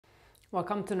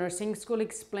Welcome to Nursing School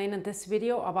Explained in this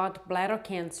video about bladder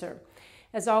cancer.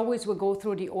 As always, we'll go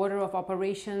through the order of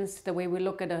operations, the way we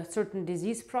look at a certain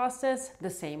disease process, the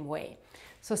same way.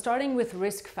 So starting with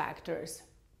risk factors.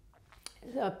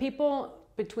 People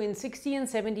between 60 and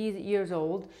 70 years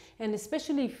old, and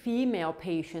especially female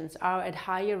patients, are at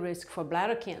higher risk for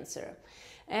bladder cancer,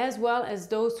 as well as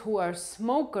those who are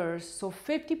smokers. So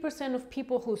 50% of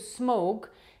people who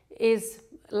smoke is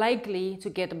likely to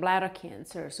get bladder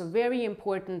cancer. So very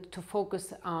important to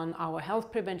focus on our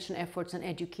health prevention efforts and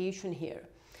education here.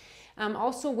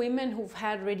 Also women who've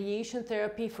had radiation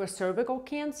therapy for cervical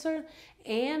cancer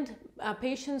and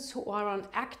patients who are on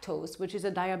Actos, which is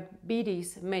a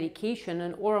diabetes medication,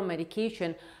 an oral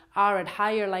medication, are at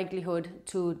higher likelihood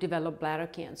to develop bladder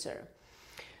cancer.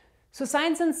 So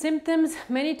signs and symptoms: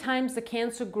 many times the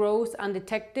cancer grows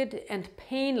undetected and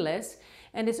painless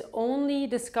and is only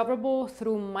discoverable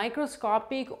through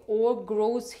microscopic or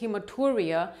gross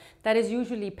hematuria that is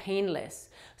usually painless.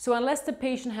 So unless the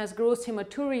patient has gross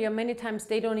hematuria, many times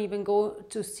they don't even go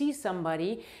to see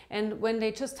somebody, and when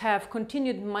they just have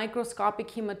continued microscopic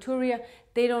hematuria,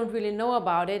 they don't really know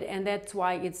about it, and that's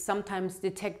why it's sometimes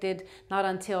detected not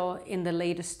until in the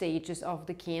later stages of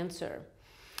the cancer.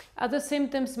 Other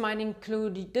symptoms might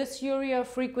include dysuria,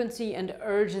 frequency and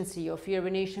urgency of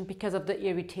urination because of the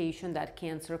irritation that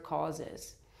cancer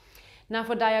causes. Now,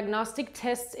 for diagnostic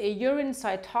tests, a urine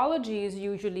cytology is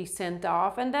usually sent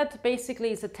off, and that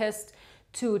basically is a test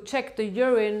to check the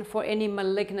urine for any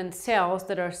malignant cells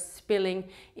that are spilling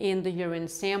in the urine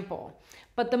sample.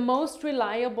 But the most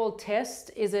reliable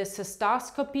test is a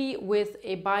cystoscopy with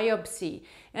a biopsy.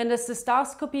 And a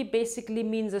cystoscopy basically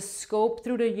means a scope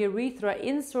through the urethra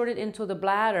inserted into the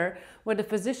bladder, where the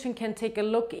physician can take a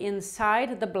look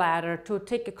inside the bladder to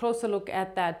take a closer look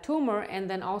at that tumor, and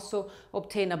then also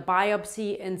obtain a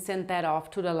biopsy and send that off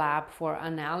to the lab for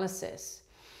analysis.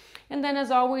 And then,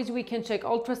 as always, we can check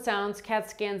ultrasounds, CAT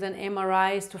scans, and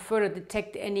MRIs to further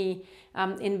detect any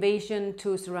invasion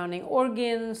to surrounding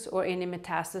organs or any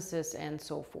metastasis and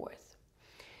so forth.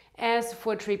 As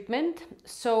for treatment,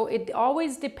 so it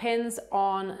always depends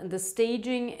on the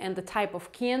staging and the type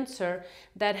of cancer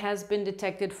that has been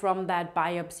detected from that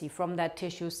biopsy, from that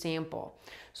tissue sample.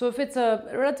 So if it's a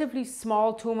relatively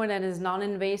small tumor that is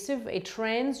non-invasive, a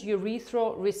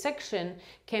transurethral resection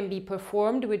can be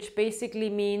performed, which basically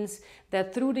means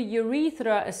that through the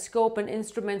urethra, a scope and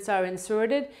instruments are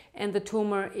inserted and the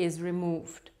tumor is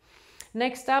removed.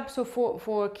 Next up, so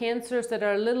for cancers that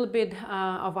are a little bit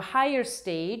of a higher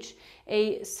stage,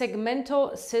 a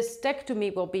segmental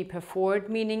cystectomy will be performed,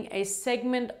 meaning a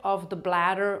segment of the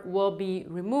bladder will be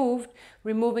removed,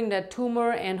 removing that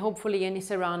tumor and hopefully any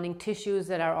surrounding tissues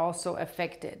that are also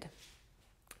affected.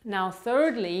 Now,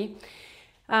 thirdly,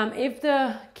 if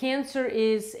the cancer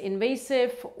is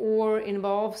invasive or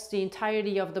involves the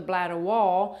entirety of the bladder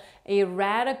wall, a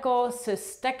radical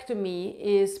cystectomy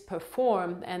is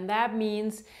performed, and that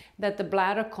means that the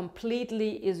bladder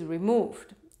completely is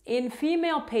removed. In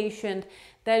female patients,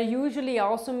 that usually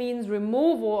also means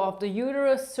removal of the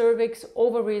uterus, cervix,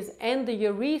 ovaries, and the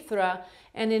urethra,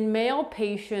 and in male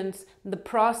patients, the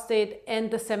prostate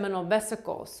and the seminal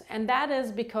vesicles. And that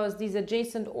is because these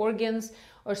adjacent organs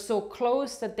are so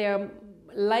close that they're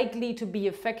likely to be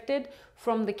affected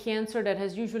from the cancer that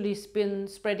has usually been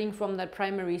spreading from that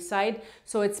primary site.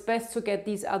 So it's best to get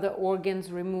these other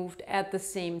organs removed at the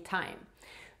same time.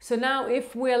 So now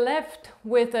if we're left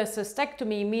with a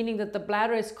cystectomy, meaning that the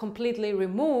bladder is completely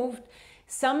removed,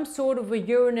 some sort of a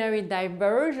urinary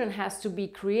diversion has to be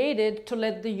created to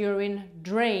let the urine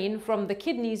drain from the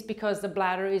kidneys because the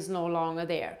bladder is no longer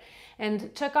there.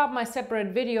 And check out my separate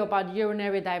video about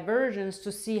urinary diversions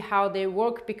to see how they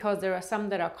work, because there are some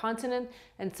that are continent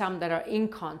and some that are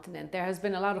incontinent. There has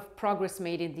been a lot of progress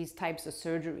made in these types of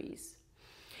surgeries.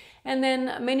 And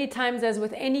then many times, as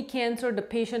with any cancer, the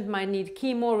patient might need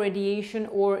chemo, radiation,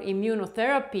 or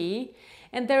immunotherapy.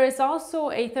 And there is also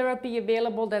a therapy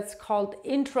available that's called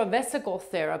intravesical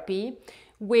therapy,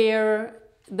 where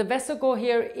the vesicle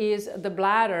here is the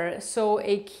bladder. So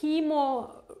a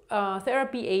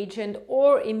chemotherapy agent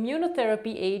or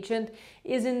immunotherapy agent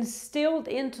is instilled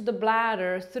into the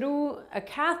bladder through a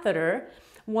catheter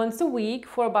once a week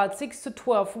for about 6 to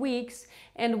 12 weeks.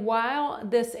 And while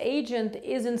this agent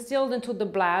is instilled into the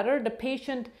bladder, the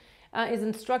patient is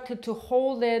instructed to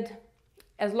hold it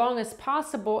as long as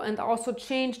possible and also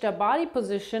change their body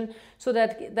position so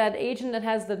that that agent that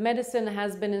has the medicine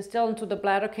has been instilled into the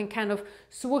bladder can kind of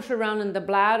swoosh around in the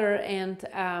bladder and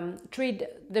treat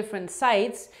different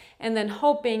sites, and then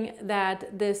hoping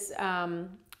that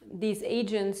these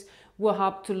agents will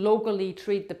help to locally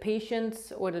treat the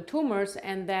patients or the tumors,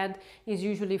 and that is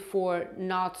usually for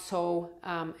not so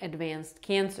advanced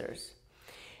cancers.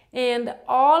 And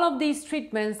all of these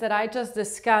treatments that I just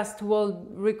discussed will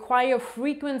require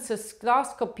frequent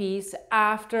cystoscopies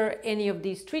after any of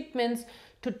these treatments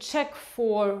to check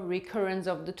for recurrence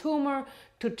of the tumor,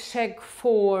 to check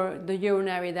for the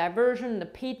urinary diversion, the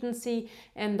patency,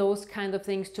 and those kind of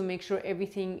things to make sure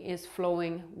everything is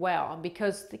flowing well.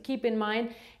 Because keep in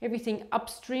mind, everything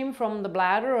upstream from the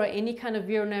bladder or any kind of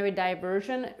urinary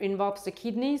diversion involves the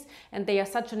kidneys, and they are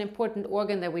such an important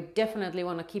organ that we definitely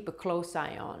want to keep a close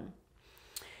eye on.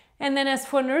 And then as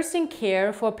for nursing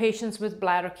care for patients with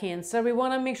bladder cancer, we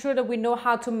want to make sure that we know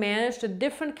how to manage the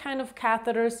different kind of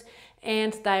catheters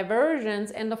and diversions,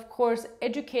 and of course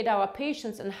educate our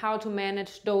patients on how to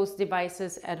manage those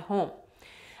devices at home.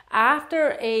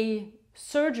 After a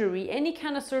surgery, any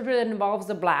kind of surgery that involves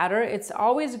the bladder, it's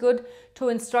always good to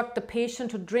instruct the patient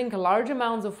to drink large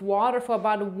amounts of water for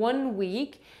about 1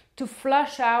 week to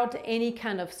flush out any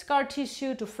kind of scar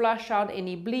tissue, to flush out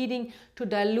any bleeding, to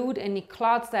dilute any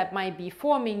clots that might be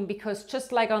forming, because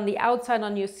just like on the outside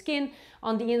on your skin,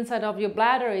 on the inside of your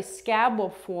bladder a scab will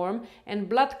form and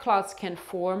blood clots can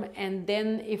form, and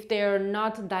then if they're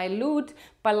not dilute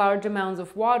by large amounts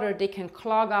of water, they can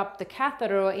clog up the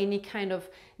catheter or any kind of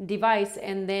device,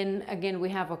 and then again we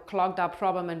have a clogged up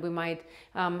problem and we might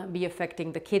be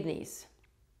affecting the kidneys.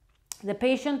 The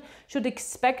patient should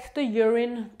expect the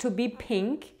urine to be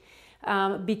pink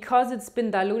because it's been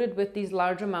diluted with these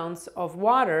large amounts of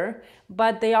water,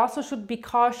 but they also should be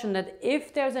cautioned that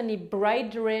if there's any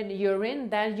bright red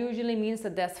urine, that usually means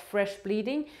that there's fresh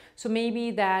bleeding. So maybe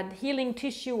that healing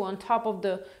tissue on top of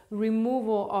the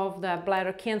removal of the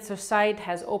bladder cancer site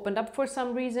has opened up for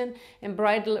some reason, and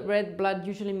bright red blood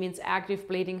usually means active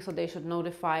bleeding, so they should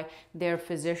notify their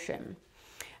physician.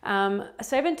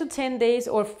 7 to 10 days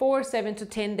or 7 to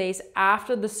 10 days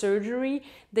after the surgery,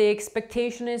 the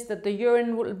expectation is that the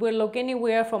urine will look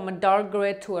anywhere from a dark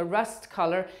red to a rust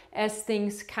color as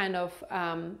things kind of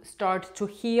start to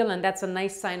heal, and that's a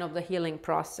nice sign of the healing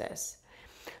process.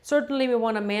 Certainly we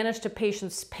want to manage the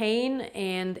patient's pain,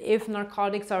 and if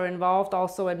narcotics are involved,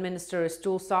 also administer a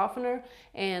stool softener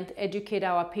and educate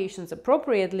our patients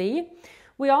appropriately.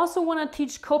 We also want to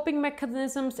teach coping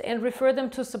mechanisms and refer them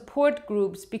to support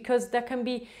groups, because there can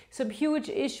be some huge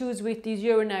issues with these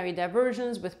urinary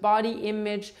diversions, with body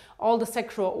image. All the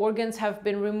sexual organs have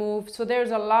been removed. So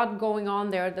there's a lot going on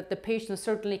there that the patient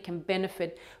certainly can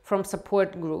benefit from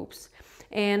support groups.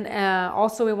 And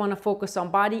also we want to focus on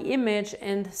body image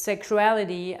and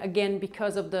sexuality, again,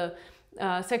 because of the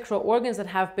sexual organs that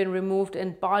have been removed,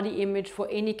 and body image for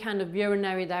any kind of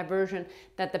urinary diversion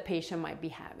that the patient might be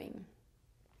having.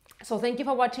 So thank you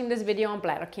for watching this video on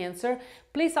bladder cancer.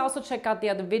 Please also check out the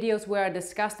other videos where I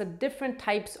discuss the different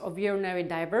types of urinary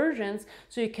diversions,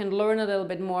 so you can learn a little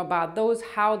bit more about those,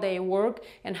 how they work,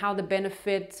 and how the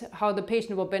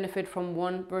patient will benefit from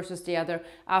one versus the other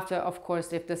after, of course,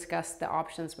 they've discussed the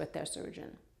options with their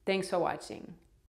surgeon. Thanks for watching.